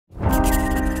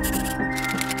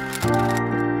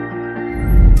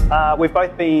We've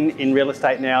both been in real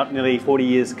estate now nearly 40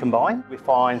 years combined. We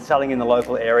find selling in the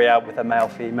local area with a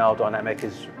male-female dynamic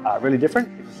is really different.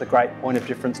 It's a great point of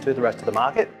difference to the rest of the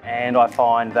market. And I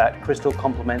find that Crystal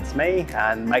complements me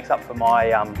and makes up for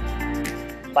my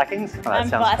lackings. Oh, that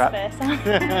sounds crap. Versa.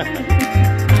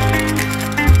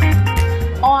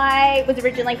 I was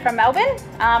originally from Melbourne.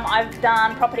 I've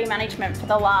done property management for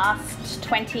the last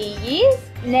 20 years.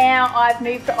 Now I've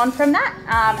moved on from that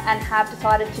and have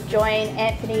decided to join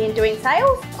Anthony in doing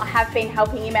sales. I have been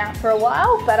helping him out for a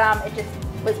while, but it just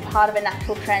was part of a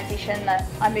natural transition that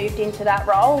I moved into that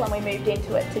role and we moved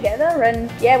into it together.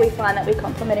 And yeah, we find that we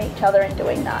complement each other in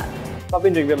doing that. I've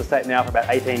been doing real estate now for about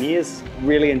 18 years.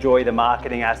 Really enjoy the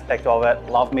marketing aspect of it,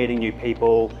 love meeting new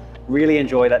people, really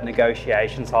enjoy that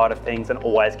negotiation side of things and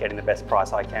always getting the best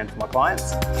price I can for my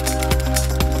clients.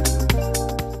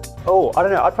 Oh, I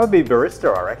don't know, I'd probably be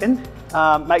barista, I reckon.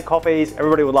 Make coffees,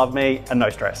 everybody would love me, and no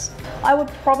stress. I would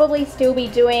probably still be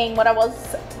doing what I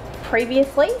was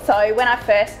previously. So when I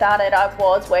first started, I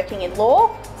was working in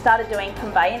law, started doing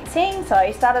conveyancing. So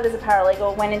I started as a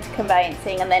paralegal, went into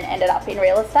conveyancing, and then ended up in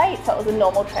real estate. So it was a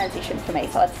normal transition for me,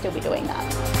 so I'd still be doing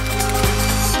that.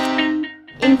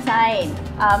 Insane.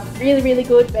 Really, really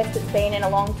good. Best it's been in a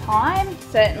long time.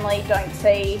 Certainly don't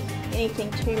see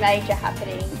anything too major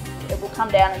happening. It will come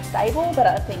down and stable, but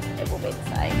I think it will be the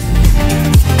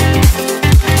same.